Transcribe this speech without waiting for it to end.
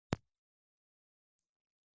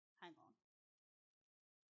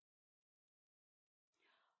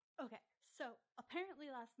Okay, so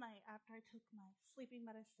apparently last night after I took my sleeping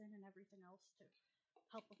medicine and everything else to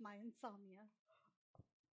help with my insomnia,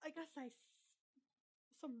 I guess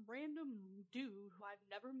some random dude who I've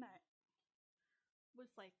never met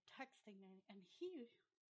was like texting me, and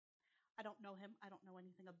I don't know him, I don't know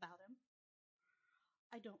anything about him,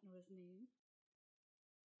 I don't know his name.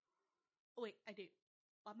 Oh, wait, I do.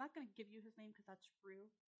 Well, I'm not gonna give you his name because that's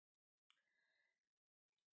rude.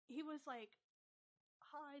 He was like,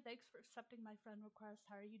 "Hi, thanks for accepting my friend request.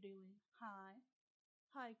 How are you doing? Hi.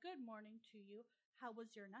 Hi, good morning to you. How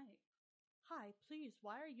was your night? Hi, please,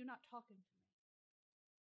 why are you not talking to me?"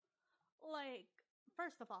 Like,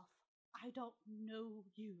 first of all, I don't know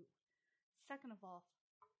you. Second of all,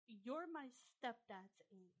 you're my stepdad's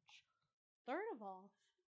age. Third of all,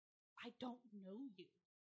 I don't know you.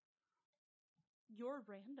 You're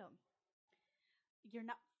random. You're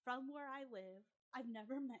not from where I live. I've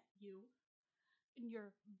never met you. And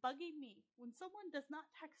you're bugging me when someone does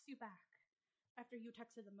not text you back after you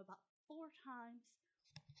texted them about 4 times.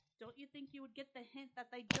 Don't you think you would get the hint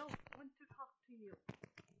that they don't want to talk to you?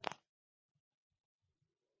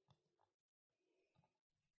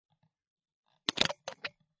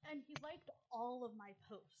 And he liked all of my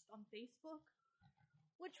posts on Facebook,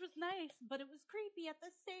 which was nice, but it was creepy at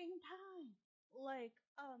the same time. Like,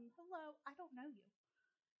 hello, I don't know you.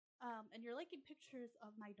 And you're liking pictures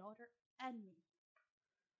of my daughter and me.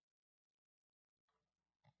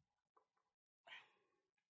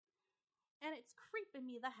 And it's creeping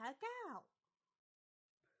me the heck out.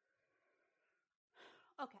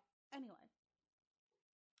 Okay, anyway.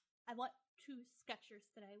 I went to Skechers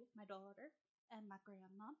today with my daughter and my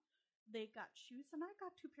grandma. They got shoes and I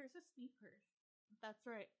got 2 pairs of sneakers. That's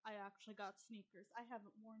right, I actually got sneakers. I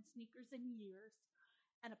haven't worn sneakers in years.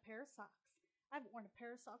 And a pair of socks. I haven't worn a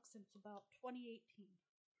pair of socks since about 2018.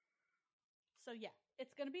 So yeah,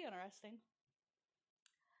 it's gonna be interesting.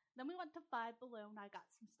 Then we went to Five Below and I got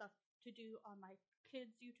some stuff to do on my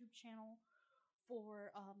kids' YouTube channel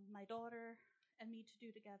for my daughter and me to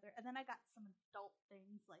do together. And then I got some adult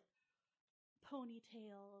things like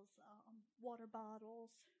ponytails, water bottles,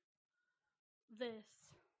 this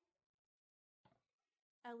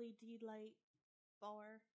LED light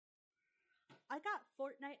bar. I got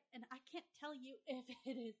Fortnite, and I can't tell you if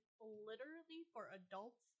it is literally for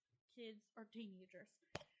adults, kids, or teenagers.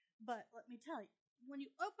 But let me tell you, when you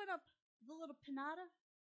open up the little pinata,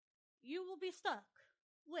 you will be stuck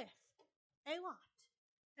with a lot,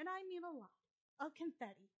 and I mean a lot, of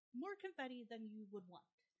confetti. More confetti than you would want.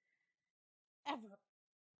 Ever.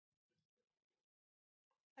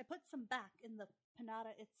 I put some back in the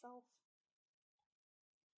pinata itself.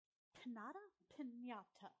 Pinata?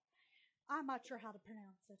 Pinata. I'm not sure how to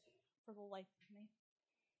pronounce it for the life of me.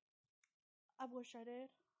 I wish I did,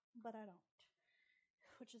 but I don't.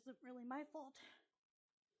 Which isn't really my fault.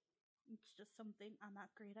 It's just something I'm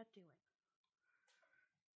not great at doing.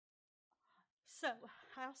 So,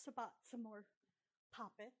 I also bought some more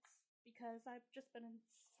poppets because I've just been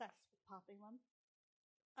obsessed with popping them.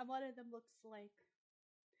 And one of them looks like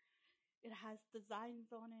it has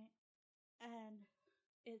designs on it and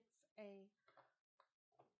it's a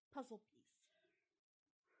puzzle piece.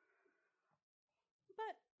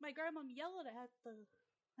 But my grandma yelled at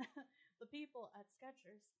the people at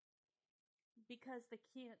Skechers because they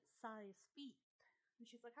can't size feet. And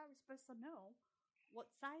she's like, how are we supposed to know what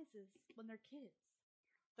sizes when they're kids?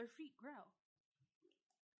 Their feet grow.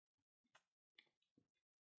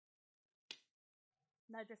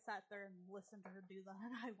 And I just sat there and listened to her do that,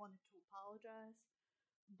 and I wanted to apologize.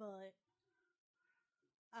 But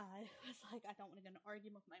I was like, I don't want to get in an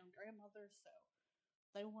argument with my own grandmother, so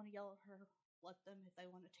if they want to yell at her, let them. If they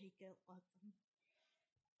want to take it, let them.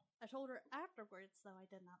 I told her afterwards, though, I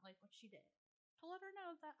did not like what she did, to let her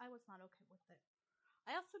know that I was not okay with it.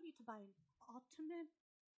 I also need to buy an ottoman,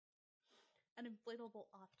 an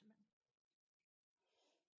inflatable ottoman.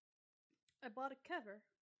 I bought a cover,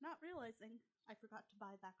 not realizing I forgot to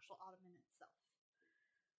buy the actual ottoman itself.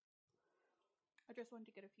 I just wanted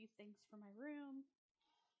to get a few things for my room.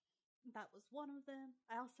 That was one of them.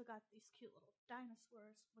 I also got these cute little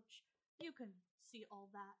dinosaurs, which you can see all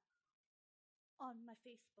that on my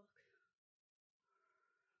Facebook.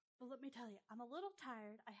 But let me tell you, I'm a little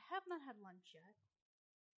tired. I have not had lunch yet,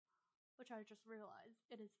 which I just realized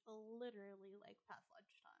it is literally like past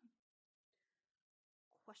lunchtime.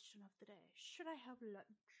 Question of the day: should I have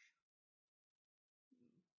lunch?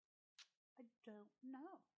 I don't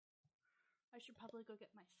know. I should probably go get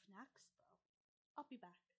my snacks though. I'll be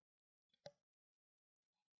back.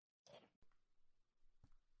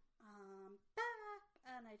 I'm back,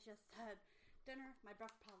 and I just had dinner. My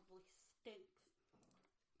breath probably stinks.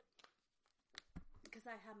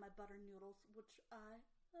 because I have my butter noodles, which I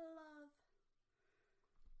love.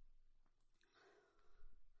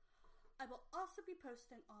 I will also be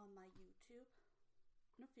posting on my YouTube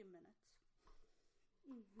in a few minutes.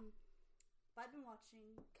 I've been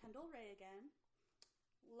watching Kendall Rae again.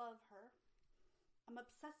 Love her. I'm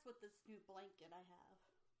obsessed with this new blanket I have.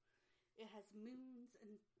 It has moons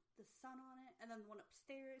and the sun on it, and then the one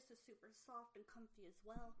upstairs is super soft and comfy as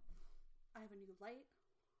well. I have a new light.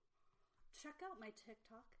 Check out my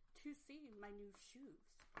TikTok to see my new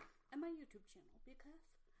shoes and my YouTube channel because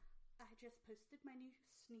I just posted my new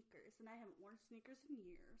sneakers and I haven't worn sneakers in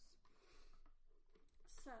years.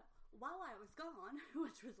 So, while I was gone,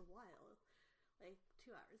 which was a while, like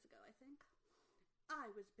 2 hours ago I think, I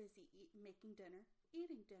was busy making dinner,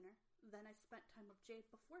 eating dinner. Then I spent time with Jade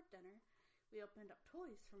before dinner. We opened up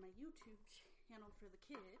toys for my YouTube channel for the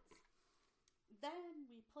kids. Then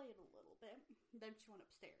we played a little bit. Then she went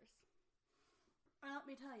upstairs. And let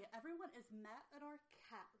me tell you, everyone is mad at our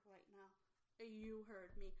cat right now. You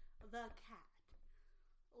heard me. The cat.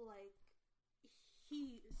 Like,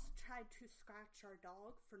 he's tried to scratch our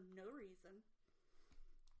dog for no reason.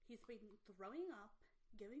 He's been throwing up,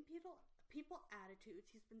 giving people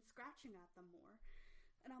attitudes. He's been scratching at them more.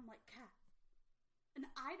 And I'm like, cat. And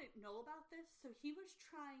I didn't know about this, so he was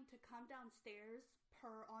trying to come downstairs,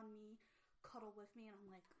 purr on me, cuddle with me, and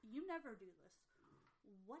I'm like, you never do this.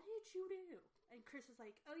 What did you do? And Chris is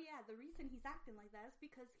like, oh yeah, the reason he's acting like that is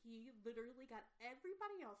because he literally got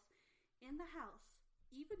everybody else in the house,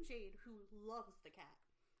 even Jade, who loves the cat,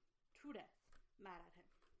 to death, mad at him.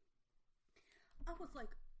 I was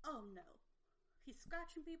like, oh no. He's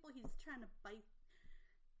scratching people, he's trying to bite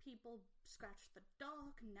people, scratch the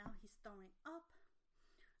dog, and now he's throwing up.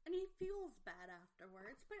 And he feels bad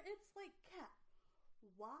afterwards, but it's like, cat,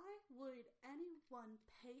 why would anyone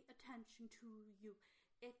pay attention to you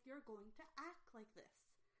if you're going to act like this?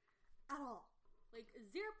 At all. Like, 0%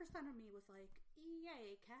 of me was like,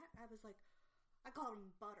 yay, cat. I was like, I called him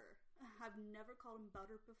Butter. I've never called him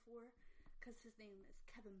Butter before, because his name is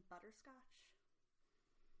Kevin Butterscotch.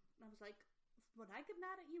 And I was like, when I get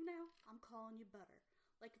mad at you now, I'm calling you Butter.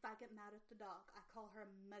 Like, if I get mad at the dog, I call her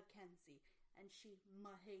Mackenzie, and she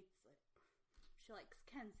hates it. She likes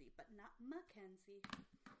Kenzie, but not Mackenzie.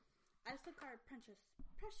 I still call her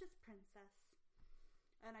Precious Princess.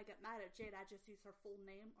 And I get mad at Jade, I just use her full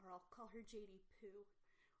name, or I'll call her JD Poo,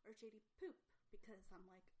 or JD Poop, because I'm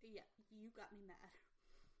like, yeah, you got me mad.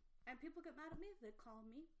 And people get mad at me, they call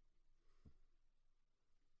me,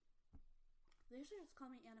 they should just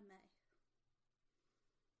call me Anna May.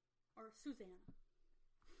 Or Susanna.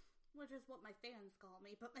 Which is what my fans call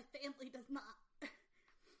me, but my family does not.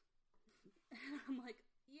 And I'm like,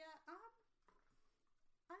 yeah,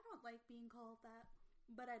 I don't like being called that,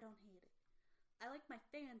 but I don't hate it. I like my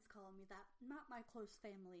fans calling me that, not my close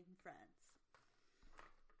family and friends.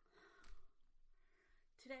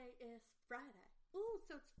 Today is Friday. Ooh,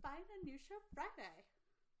 so it's Find a New Show Friday.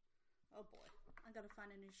 Oh boy, I gotta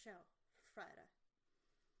find a new show Friday.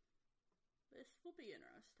 This will be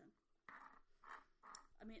interesting.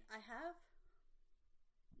 I mean, I have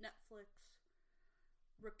Netflix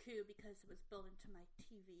Roku because it was built into my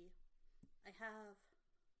TV. I have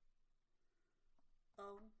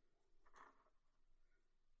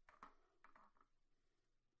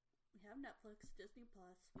we have Netflix, Disney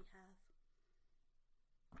Plus, we have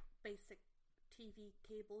basic TV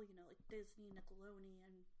cable, you know, like Disney,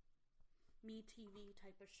 Nickelodeon, MeTV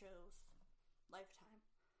type of shows, Lifetime.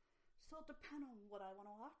 So it'll depend on what I want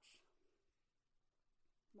to watch,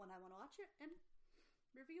 when I want to watch it, and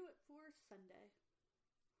review it for Sunday.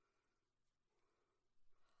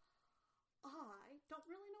 I don't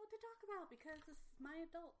really know what to talk about because this is my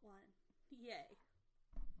adult one. Yay.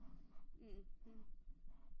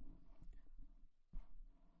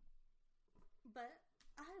 But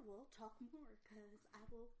I will talk more because I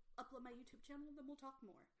will upload my YouTube channel and then we'll talk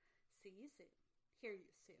more. See you soon. Hear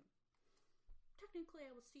you soon. Technically,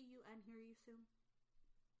 I will see you and hear you soon.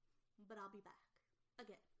 But I'll be back.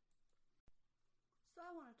 Again. So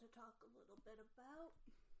I wanted to talk a little bit about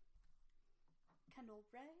Kendall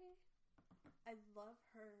Rae. I love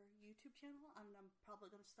her YouTube channel, and I'm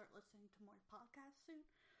probably going to start listening to more podcasts soon.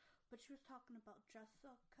 But she was talking about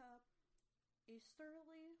Jessica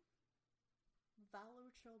Easterly,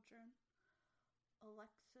 Valor Children,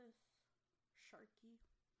 Alexis Sharkey,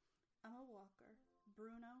 Emma Walker,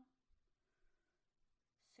 Bruno,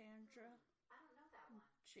 Sandra, I don't know that one.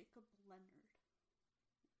 Jacob Leonard.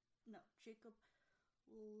 No, Jacob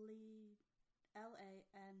Lee, Landin,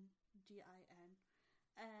 and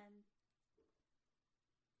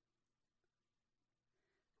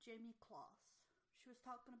Jamie Kloss. she was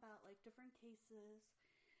talking about like different cases,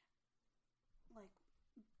 like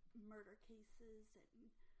murder cases and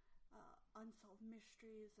unsolved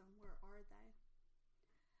mysteries and where are they.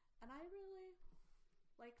 And I really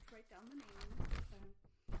like to write down the names and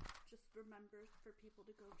just remember for people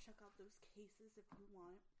to go check out those cases if you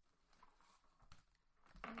want,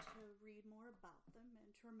 and to read more about them and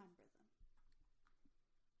to remember them.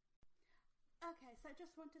 Okay, so I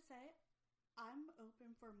just want to say I'm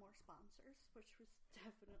open for more sponsors, which was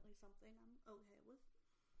definitely something I'm okay with.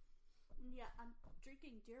 Yeah, I'm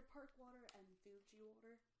drinking Deer Park water and Fuji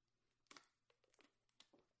water.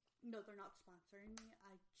 No, they're not sponsoring me.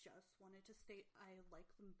 I just wanted to state I like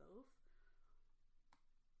them both.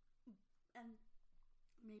 And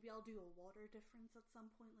maybe I'll do a water difference at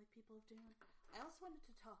some point like people have done. I also wanted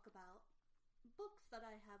to talk about books that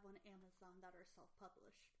I have on Amazon that are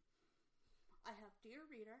self-published. I have Dear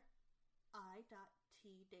Reader, I.T.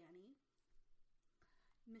 Danny,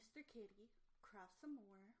 Mr. Kitty, Craft Some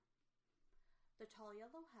More, The Tall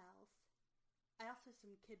Yellow House. I also have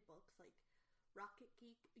some kid books like Rocket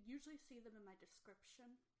Geek. You usually see them in my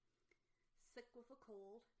description. Sick with a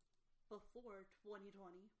Cold, Before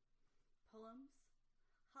 2020, Poems,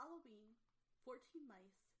 Halloween, 14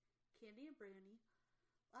 Mice, Candy and Brandy,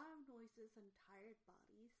 Loud Noises and Tired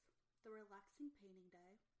Bodies, The Relaxing Painting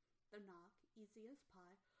Day, The Knock, Easy as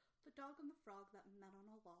Pie, The Dog and the Frog That Met on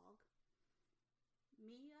a Log,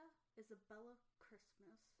 Mia Isabella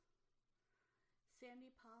Christmas,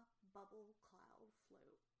 Sandy Pop Bubble Cloud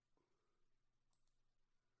Float,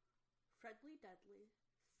 Fredly Deadly,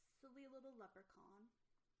 Silly Little Leprechaun,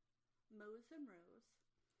 Mose and Rose,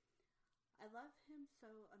 I Love Him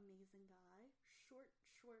So Amazing Guy, short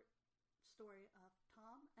story of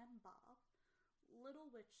Tom and Bob, Little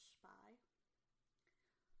Witch Spy.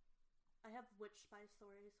 I have Witch Spy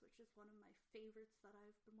Stories, which is one of my favorites that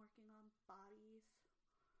I've been working on. Bodies.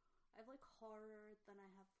 I have like horror, then I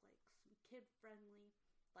have like some kid-friendly,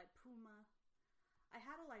 like Puma. I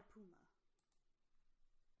had a Lipuma.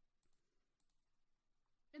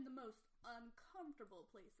 In the most uncomfortable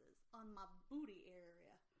places on my booty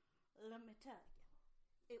area. Let me tell you.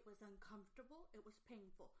 It was uncomfortable. It was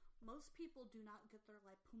painful. Most people do not get their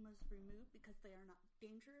lipomas removed because they are not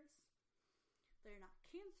dangerous. They are not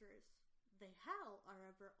cancerous. They,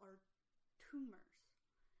 however, are tumors.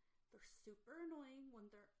 They're super annoying when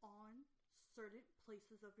they're on certain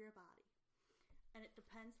places of your body. And it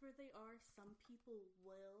depends where they are. Some people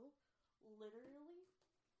will literally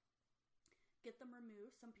get them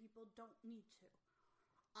removed. Some people don't need to.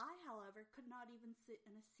 I, however, could not even sit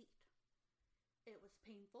in a seat. It was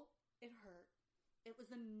painful. It hurt. It was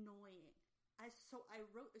annoying. So I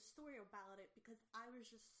wrote a story about it because I was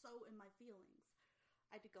just so in my feelings.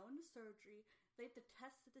 I had to go into surgery. They had to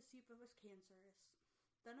test it to see if it was cancerous.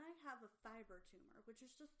 Then I have a fiber tumor, which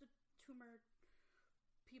is just a tumor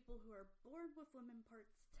people who are born with women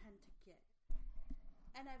parts tend to get.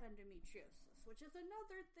 And I have endometriosis, which is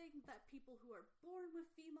another thing that people who are born with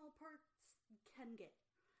female parts can get.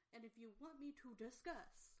 And if you want me to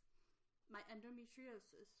discuss my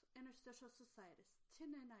endometriosis, interstitial cystitis,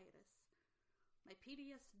 tendinitis, my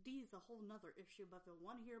PTSD is a whole nother issue, but if you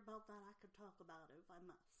want to hear about that, I could talk about it if I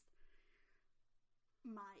must.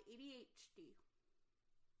 My ADHD.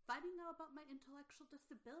 Finding out about my intellectual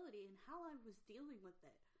disability and how I was dealing with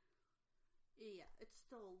it. Yeah, it's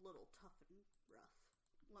still a little tough and rough,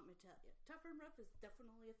 let me tell you. Tough and rough is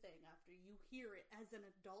definitely a thing after you hear it as an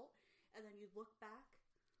adult, and then you look back.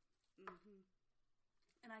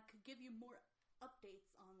 And I could give you more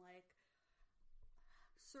updates on, like,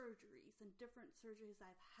 surgeries and different surgeries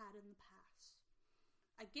I've had in the past.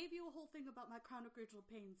 I gave you a whole thing about my chronic radial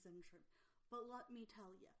pain syndrome, but let me tell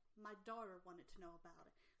you, my daughter wanted to know about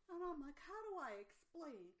it. And I'm like, how do I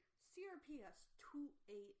explain CRPS to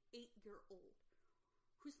a 8-year-old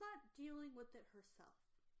who's not dealing with it herself?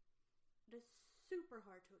 It is super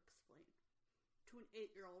hard to explain to an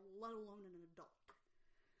 8-year-old, let alone an adult.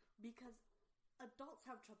 Because adults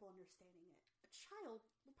have trouble understanding it. A child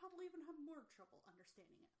will probably even have more trouble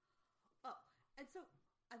understanding it. Oh, and so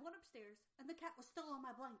I went upstairs and the cat was still on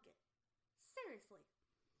my blanket. Seriously.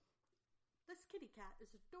 This kitty cat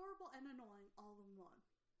is adorable and annoying all in one.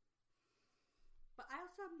 But I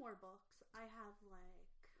also have more books. I have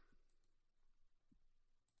like...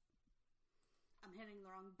 I'm hitting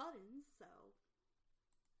the wrong buttons, so...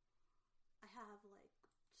 I have like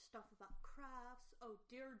stuff about crafts. Oh,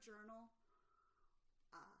 Dear Journal.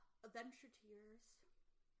 Adventure Tears.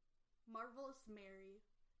 Marvelous Mary.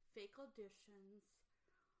 Fake Auditions.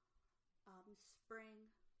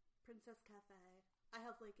 Spring. Princess Cafe. I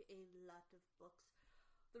have like a lot of books.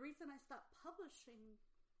 The reason I stopped publishing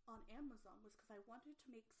on Amazon was because I wanted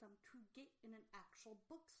to make some to get in an actual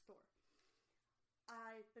bookstore.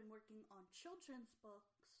 I've been working on children's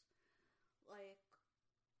books, like,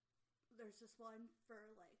 there's this one for,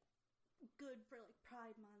 like, good for, like,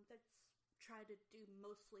 Pride Month that's tried to do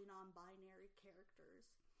mostly non-binary characters.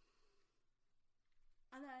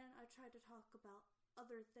 And then I tried to talk about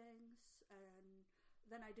other things, and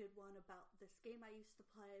then I did one about this game I used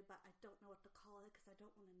to play, but I don't know what to call it because I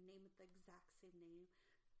don't want to name it the exact same name.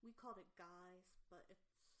 We called it Guys, but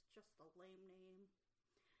it's just a lame name.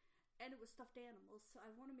 And it was stuffed animals, so I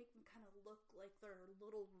want to make them kind of look like they're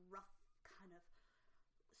little rough, kind of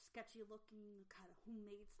sketchy looking, kind of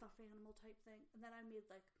homemade stuffed animal type thing. And then I made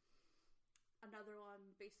like another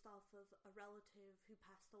one based off of a relative who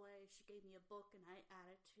passed away. She gave me a book and I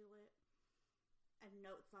added to it. And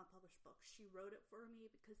no, it's not a published book. She wrote it for me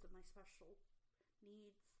because of my special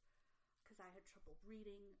needs, because I had trouble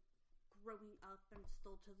reading growing up, and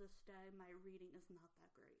still to this day my reading is not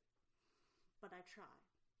that great. But I try.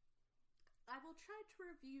 I will try to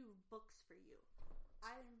review books for you.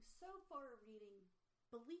 I am so far reading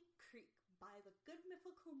Bleak Creek by the Good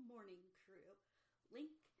Mythical Morning Crew,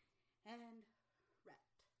 Link and Rhett.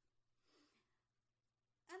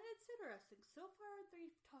 And it's interesting. So far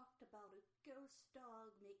they've talked about a ghost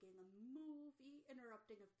dog making a movie,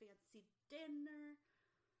 interrupting a fancy dinner.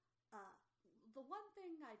 The one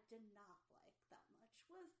thing I did not like that much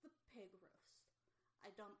was the pig roast. I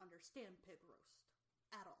don't understand pig roast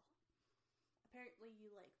at all. Apparently you,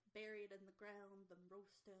 like, bury it in the ground, then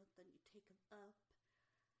roast it, then you take it up.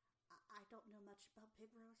 I don't know much about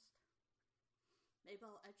pig roast. Maybe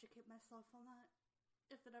I'll educate myself on that,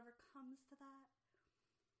 if it ever comes to that.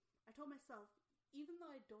 I told myself, even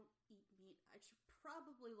though I don't eat meat, I should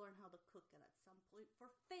probably learn how to cook it at some point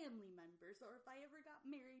for family members, or if I ever got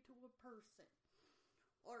married to a person.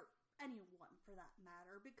 Or anyone, for that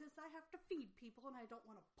matter, because I have to feed people and I don't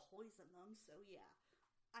want to poison them, so yeah,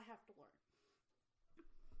 I have to learn.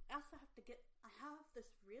 I also have to I have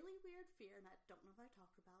this really weird fear, and I don't know if I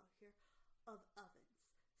talk about it here, of ovens.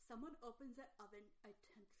 Someone opens an oven, I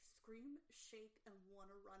tend to scream, shake, and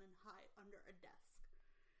want to run and hide under a desk.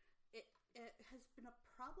 It has been a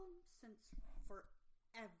problem since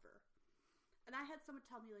forever. And I had someone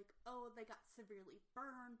tell me, like, oh, they got severely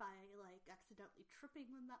burned by, like, accidentally tripping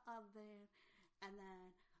in the oven. And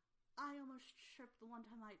then I almost tripped the one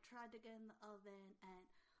time I tried to get in the oven, and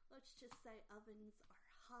let's just say ovens are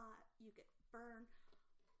hot, you get burned.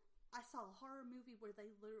 I saw a horror movie where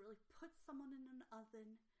they literally put someone in an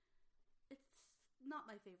oven. It's not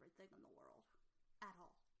my favorite thing in the world at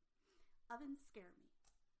all. Ovens scare me,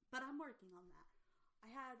 but I'm working on that. I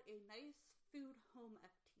had a nice food home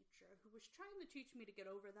ec teacher who was trying to teach me to get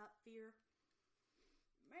over that fear.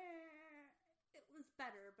 It was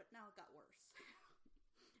better, but now it got worse.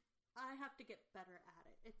 I have to get better at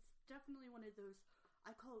it. It's definitely one of those,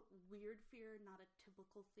 I call it weird fear, not a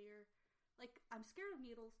typical fear. Like, I'm scared of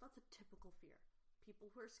needles, that's a typical fear. People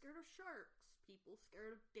who are scared of sharks, people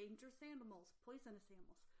scared of dangerous animals, poisonous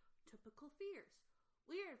animals, typical fears.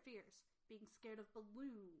 Weird fears, being scared of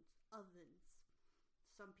balloons, ovens.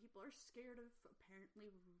 Some people are scared of, apparently,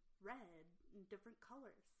 red and different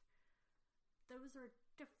colors. Those are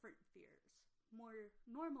different fears. More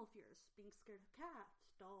normal fears, being scared of cats,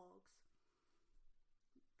 dogs,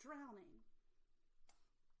 drowning.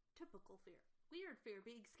 Typical fear. Weird fear,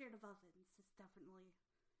 being scared of ovens is definitely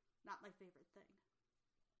not my favorite thing.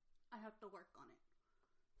 I have to work on it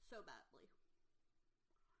so badly.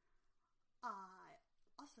 I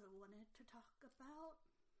also wanted to talk about...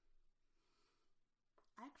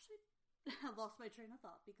 I actually lost my train of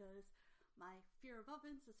thought because my fear of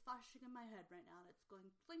ovens is flashing in my head right now, and it's going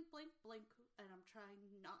blink, blink, blink, and I'm trying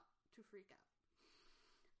not to freak out.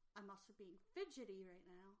 I'm also being fidgety right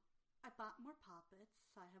now. I bought more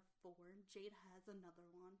Poppets. I have 4, and Jade has another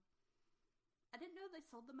one. I didn't know they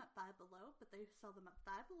sold them at Five Below, but they sell them at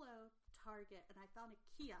Five Below, Target, and I found a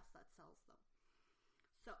kiosk that sells them.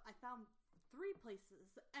 So I found 3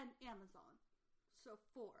 places, and Amazon. So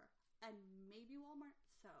 4, and maybe Walmart.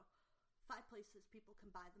 So 5 places people can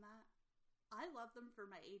buy them at. I love them for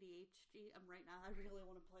my ADHD, and right now I really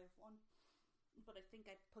want to play with one. But I think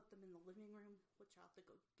I'd put them in the living room, which I'll have to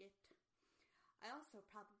go get. I also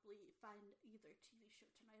probably find either a TV show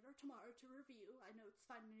tonight or tomorrow to review. I know it's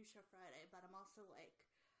Find a New Show Friday, but I'm also like,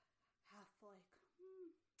 half like,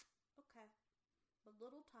 okay. A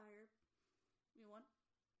little tired. We went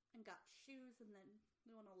and got shoes, and then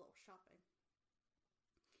we went a little shopping.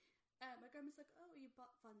 And my grandma's like, oh, you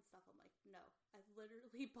bought fun stuff. I'm like, no. I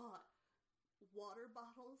literally bought water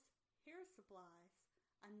bottles, hair supplies,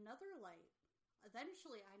 another light,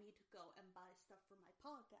 eventually I need to go and buy stuff for my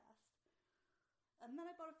podcast. And then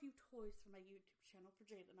I bought a few toys for my YouTube channel for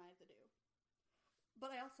Jade and I to do.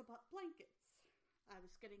 But I also bought blankets. I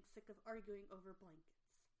was getting sick of arguing over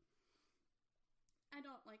blankets. I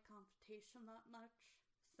don't like confrontation that much,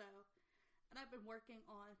 so, and I've been working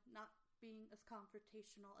on not being as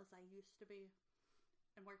confrontational as I used to be,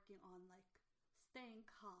 and working on, like, staying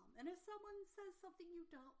calm. And if someone says something you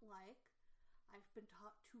don't like, I've been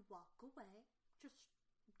taught to walk away. Just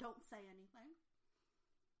don't say anything.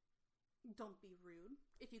 Don't be rude.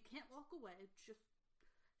 If you can't walk away, just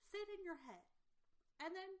say it in your head.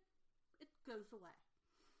 And then it goes away.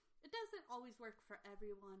 It doesn't always work for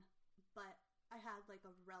everyone, but I had, like,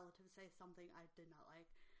 a relative say something I did not like.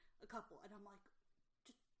 A couple. And I'm like,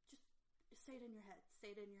 just say it in your head.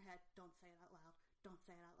 Say it in your head. Don't say it out loud. Don't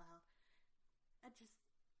say it out loud.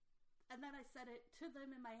 And then I said it to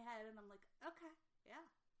them in my head, and I'm like, okay, yeah,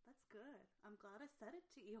 that's good. I'm glad I said it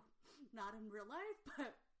to you. Not in real life,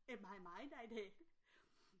 but in my mind I did.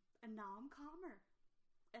 And now I'm calmer.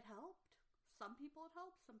 It helped. Some people it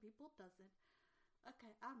helps, some people it doesn't.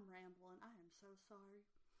 Okay, I'm rambling. I am so sorry.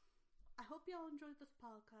 I hope y'all enjoyed this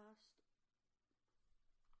podcast.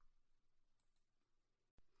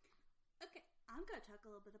 Okay, I'm gonna talk a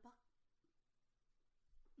little bit about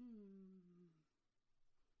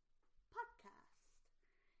podcast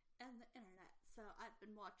and the internet. So I've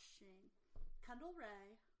been watching Kendall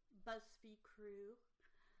Ray, BuzzFeed Crew.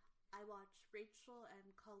 I watch Rachel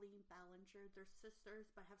and Colleen Ballinger. They're sisters,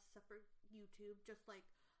 but have separate YouTube. Just like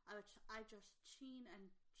I just Sheen and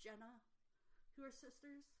Jenna, who are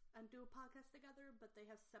sisters, and do a podcast together, but they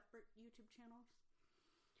have separate YouTube channels.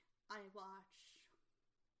 I watch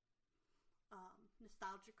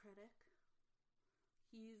Nostalgia Critic.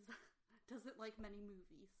 He's doesn't like many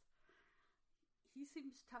movies. He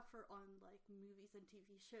seems tougher on, like, movies and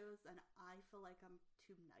TV shows, and I feel like I'm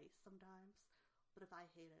too nice sometimes. But if I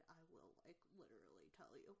hate it, I will, like, literally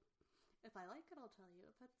tell you. If I like it, I'll tell you.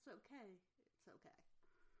 If it's okay, it's okay.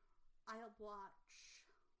 I watch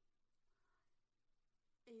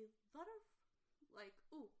a lot of, like,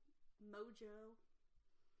 Mojo.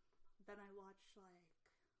 Then I watch, like,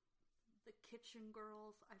 The Kitchen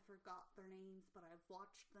Girls. I forgot their names, but I've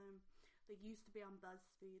watched them. They used to be on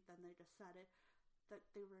BuzzFeed, then they decided that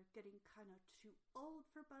they were getting kind of too old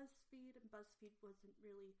for BuzzFeed, and BuzzFeed wasn't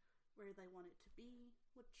really where they want it to be,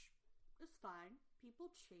 which is fine. People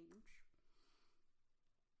change.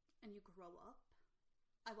 And you grow up.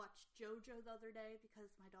 I watched JoJo the other day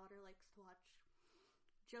because my daughter likes to watch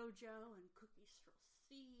JoJo and Cookies for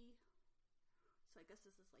C. So I guess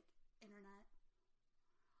this is, like, internet.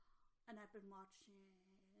 And I've been watching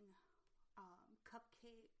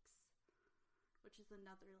Cupcakes, which is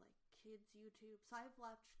another, like, kids YouTube. So I've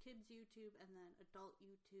watched kids YouTube and then adult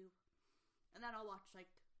YouTube. And then I'll watch,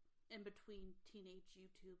 like, in between teenage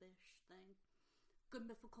YouTube-ish thing. Good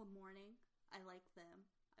Mythical Morning. I like them.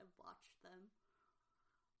 I've watched them.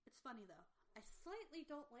 It's funny, though. I slightly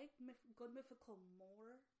don't like Good Mythical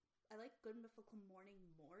more. I like Good Mythical Morning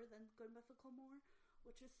more than Good Mythical More,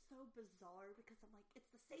 which is so bizarre because I'm like,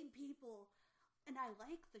 it's the same people. And I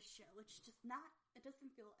like the show. It's just not, it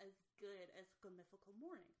doesn't feel as good as Good Mythical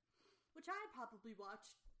Morning, which I probably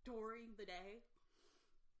watch during the day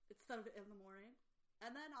instead of in the morning.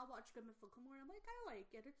 And then I'll watch Good Mythical Morning. I'm like, I like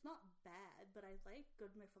it. It's not bad, but I like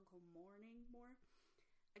Good Mythical Morning more.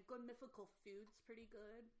 And Good Mythical Food's pretty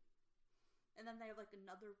good. And then they have, like,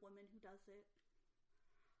 another woman who does it.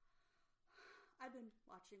 I've been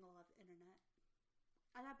watching a lot of internet.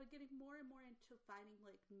 And I've been getting more and more into finding,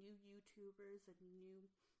 like, new YouTubers and new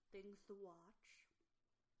things to watch.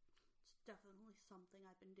 It's definitely something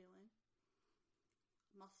I've been doing.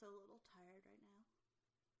 I'm also a little tired right now.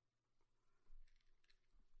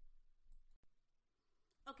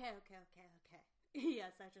 Okay.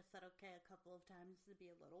 Yes, I just said okay a couple of times to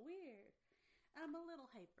be a little weird. I'm a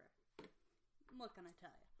little hyper. What can I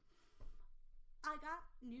tell you? I got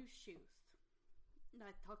new shoes. And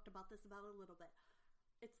I talked about this about a little bit.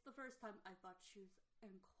 It's the first time I've bought shoes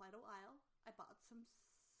in quite a while. I bought some,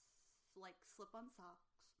 like, slip-on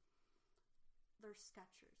socks. They're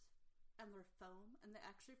Skechers. And they're foam. And they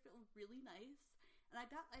actually feel really nice. And I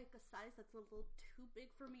got, like, a size that's a little too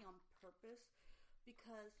big for me on purpose.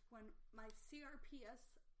 Because when my CRPS,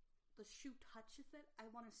 the shoe touches it, I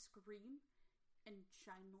want to scream in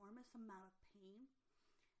ginormous amount of pain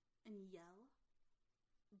and yell.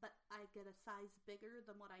 But I get a size bigger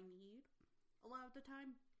than what I need a lot of the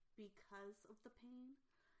time because of the pain.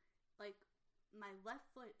 Like, my left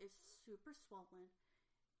foot is super swollen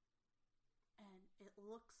and it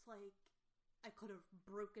looks like I could have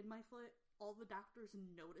broken my foot. All the doctors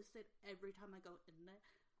notice it every time I go in it.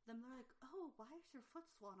 Then they're like, oh, why is your foot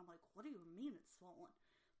swollen? I'm like, what do you mean it's swollen?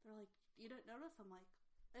 They're like, you didn't notice? I'm like,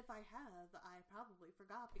 if I have, I probably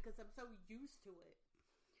forgot because I'm so used to it.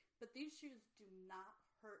 But these shoes do not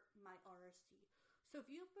hurt my RST. So if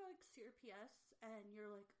you have like CRPS and you're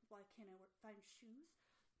like, why can't I find shoes?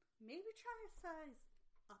 Maybe try a size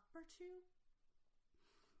up or 2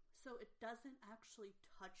 so it doesn't actually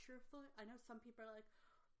touch your foot. I know some people are like,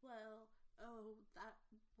 well, oh, that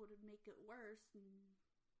would make it worse.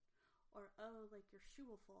 Or, oh, like your shoe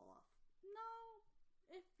will fall off. No.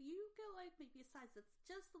 If you get like maybe a size that's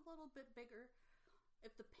just a little bit bigger,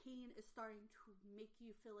 if the pain is starting to make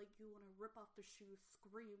you feel like you want to rip off the shoe,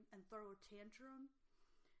 scream, and throw a tantrum,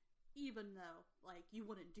 even though, like, you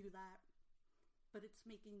wouldn't do that, but it's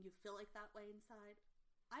making you feel like that way inside,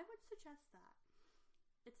 I would suggest that.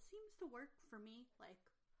 It seems to work for me, like,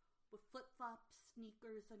 with flip-flops,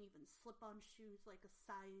 sneakers, and even slip-on shoes, like a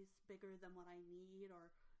size bigger than what I need, or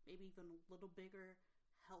maybe even a little bigger,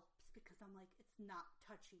 helps, because I'm like, it's not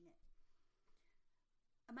touching it.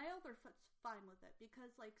 And my other foot's fine with it,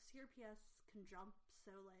 because, like, CRPS can jump,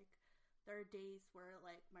 so, like, there are days where,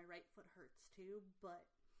 like, my right foot hurts, too, but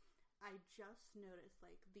I just noticed,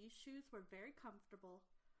 like, these shoes were very comfortable.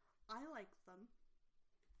 I like them.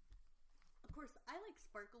 Of course, I like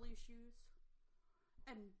sparkly shoes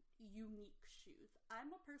and unique shoes.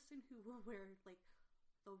 I'm a person who will wear, like,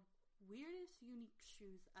 the weirdest unique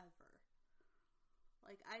shoes ever.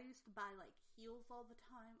 Like, I used to buy, like, heels all the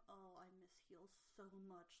time. Oh, I miss heels so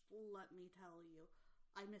much, let me tell you.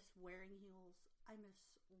 I miss wearing heels. I miss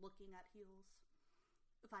looking at heels.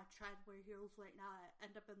 If I tried to wear heels right now, I'd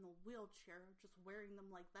end up in the wheelchair just wearing them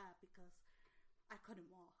like that because I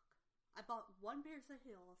couldn't walk. I bought 1 pair of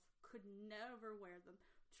heels, could never wear them,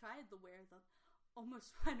 tried to wear them,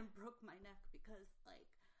 almost went and broke my neck because,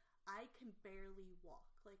 like, I can barely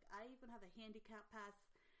walk. Like, I even have a handicap pass,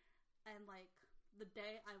 and, like, the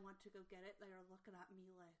day I went to go get it, they were looking at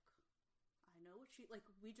me like, I know what she, like,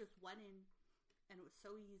 we just went in, and it was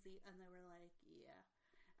so easy, and they were like, yeah.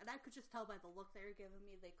 And I could just tell by the look they were giving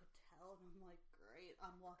me, they could tell, and I'm like, great,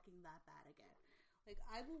 I'm walking that bad again. Like,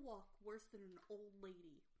 I will walk worse than an old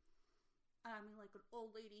lady. I mean, like, an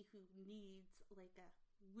old lady who needs, like, a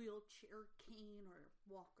wheelchair, cane, or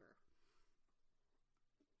walker.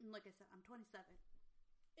 And like I said, I'm 27.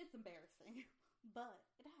 It's embarrassing, but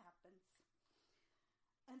it happens.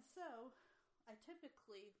 And so, I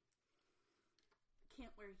typically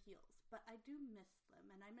can't wear heels, but I do miss them,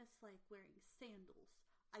 and I miss, like, wearing sandals.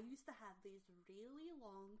 I used to have these really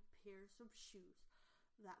long pairs of shoes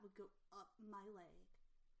that would go up my leg,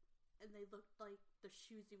 and they looked like the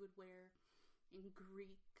shoes you would wear in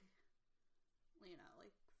Greek, you know,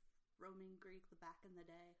 like Roman Greek back in the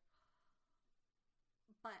day.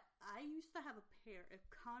 But I used to have a pair of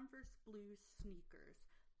Converse blue sneakers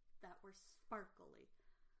that were sparkly.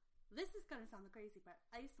 This is gonna sound crazy, but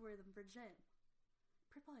I used to wear them for gym.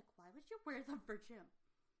 People are like, why would you wear them for gym?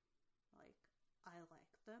 Like, I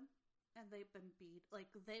like them, and they've been beat. Like,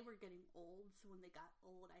 they were getting old, so when they got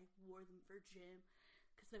old, I wore them for gym,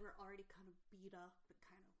 because they were already kind of beat up and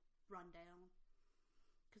kind of run down.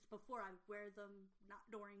 Because before I wear them, not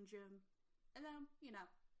during gym, and then, you know,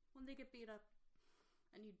 when they get beat up,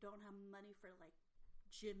 and you don't have money for, like,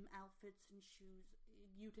 gym outfits and shoes,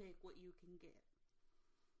 you take what you can get.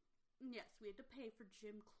 And yes, we had to pay for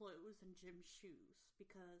gym clothes and gym shoes,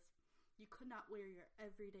 because you could not wear your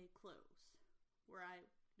everyday clothes, where I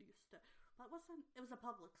used to, but it was a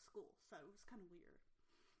public school, so it was kind of weird.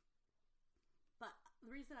 But the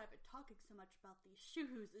reason I've been talking so much about these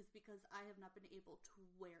shoes is because I have not been able to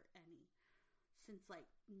wear any since, like,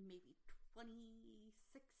 maybe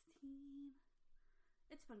 2016.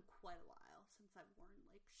 It's been quite a while since I've worn,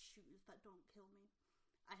 like, shoes that don't kill me.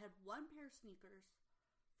 I had 1 pair of sneakers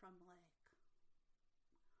from, like,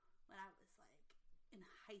 when I was, like, in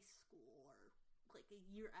high school or, like, a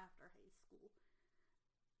year after high school.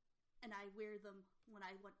 And I wear them when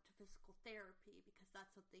I went to physical therapy because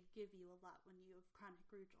that's what they give you a lot when you have chronic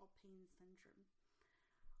radial pain syndrome.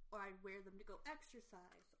 Or I wear them to go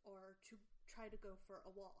exercise or to try to go for a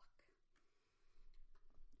walk.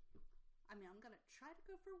 I mean, I'm going to try to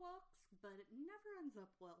go for walks, but it never ends up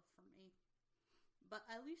well for me. But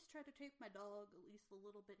I at least try to take my dog at least a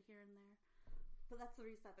little bit here and there. But that's the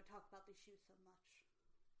reason I've been talking about these shoes so much.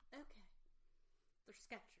 Okay. They're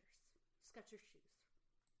Skechers. Skechers shoes.